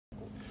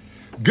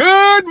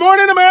Good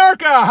morning,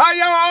 America. How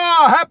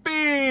y'all?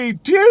 Happy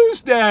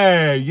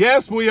Tuesday.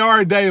 Yes, we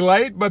are a day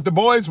late, but the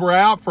boys were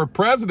out for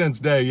President's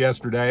Day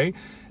yesterday,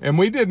 and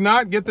we did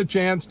not get the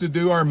chance to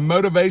do our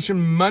Motivation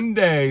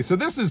Monday. So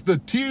this is the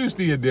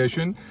Tuesday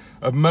edition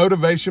of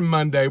Motivation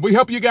Monday. We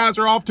hope you guys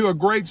are off to a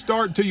great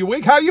start to your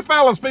week. How you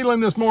fellas feeling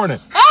this morning?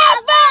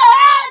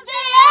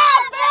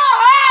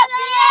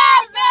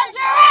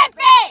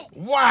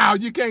 Wow,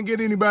 you can't get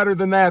any better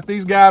than that.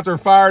 These guys are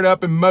fired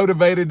up and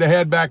motivated to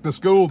head back to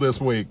school this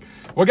week.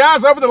 Well,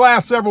 guys, over the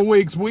last several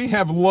weeks, we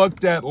have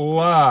looked at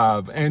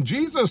love, and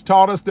Jesus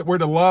taught us that we're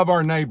to love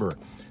our neighbor.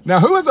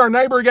 Now, who is our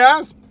neighbor,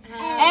 guys?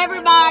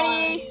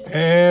 Everybody.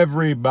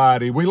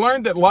 Everybody. We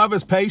learned that love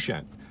is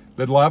patient,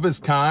 that love is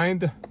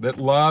kind, that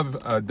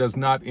love does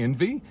not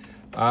envy.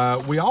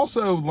 We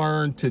also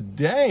learned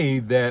today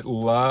that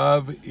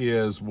love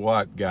is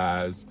what,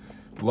 guys?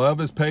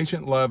 Love is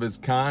patient, love is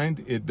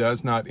kind, it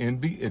does not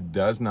envy, it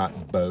does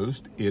not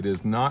boast, it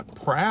is not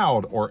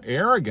proud or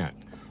arrogant.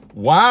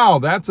 Wow,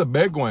 that's a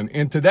big one.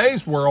 In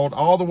today's world,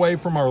 all the way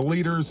from our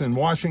leaders in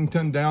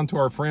Washington down to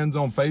our friends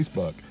on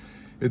Facebook,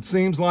 it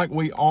seems like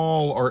we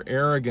all are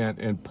arrogant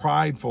and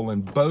prideful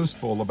and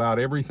boastful about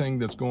everything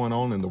that's going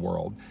on in the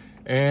world.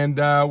 And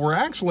we're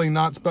actually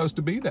not supposed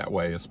to be that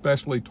way,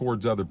 especially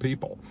towards other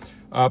people.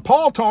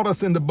 Paul taught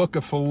us in the book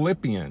of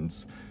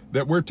Philippians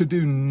that we're to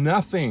do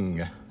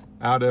nothing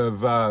out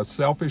of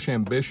selfish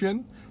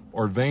ambition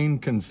or vain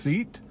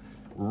conceit,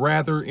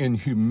 rather in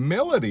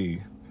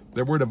humility,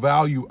 that we're to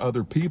value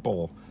other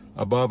people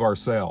above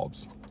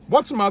ourselves.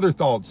 What's some other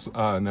thoughts,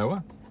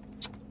 Noah?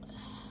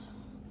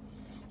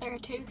 There are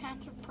two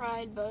kinds of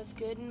pride, both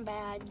good and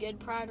bad. Good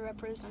pride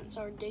represents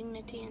our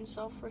dignity and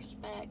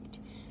self-respect.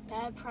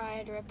 Bad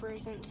pride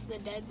represents the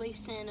deadly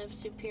sin of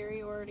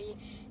superiority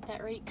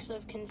that reeks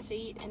of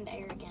conceit and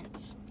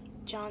arrogance.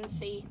 John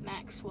C.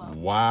 Maxwell.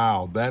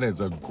 Wow, that is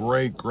a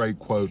great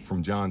quote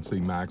from John C.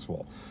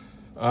 Maxwell.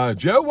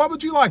 Joe, what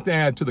would you like to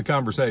add to the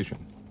conversation?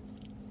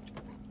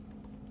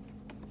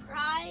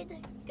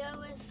 Pride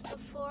goeth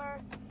before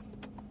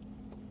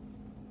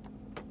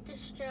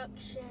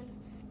destruction,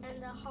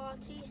 and a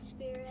haughty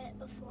spirit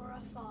before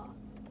a fall.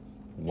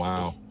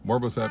 Wow, where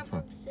was that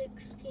from? Proverbs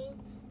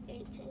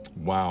 16:18.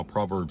 Wow,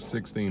 Proverbs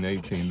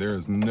 16:18. There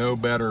is no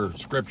better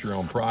scripture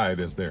on pride,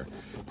 is there?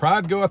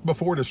 Pride goeth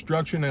before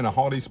destruction, and a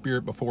haughty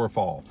spirit before a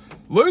fall.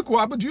 Luke,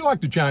 what would you like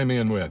to chime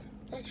in with?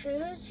 The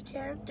truest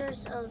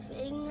characters of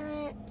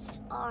ignorance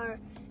are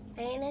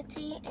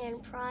vanity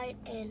and pride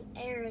and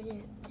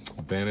arrogance.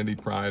 Vanity,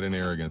 pride, and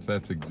arrogance.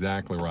 That's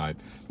exactly right.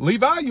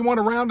 Levi, you want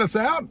to round us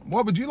out?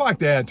 What would you like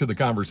to add to the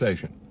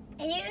conversation?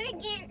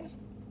 Arrogance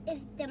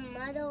is the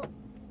mother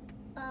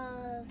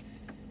of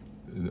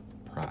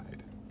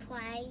Pride.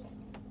 pride.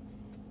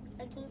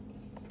 Again,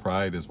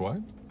 Pride is what?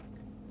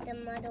 the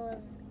mother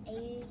of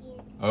arrogance.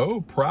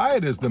 Oh,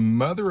 pride is the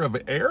mother of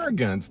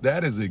arrogance.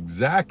 That is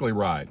exactly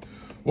right.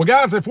 Well,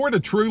 guys, if we're to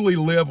truly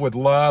live with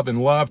love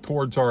and love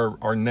towards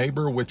our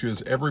neighbor, which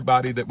is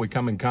everybody that we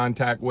come in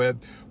contact with,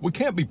 we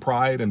can't be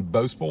pride and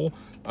boastful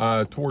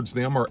towards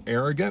them or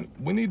arrogant.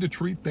 We need to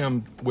treat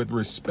them with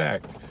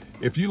respect.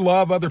 If you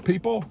love other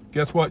people,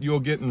 guess what you'll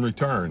get in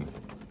return?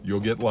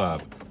 You'll get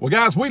love. Well,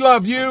 guys, we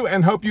love you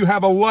and hope you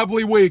have a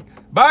lovely week.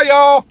 Bye,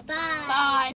 y'all. Bye.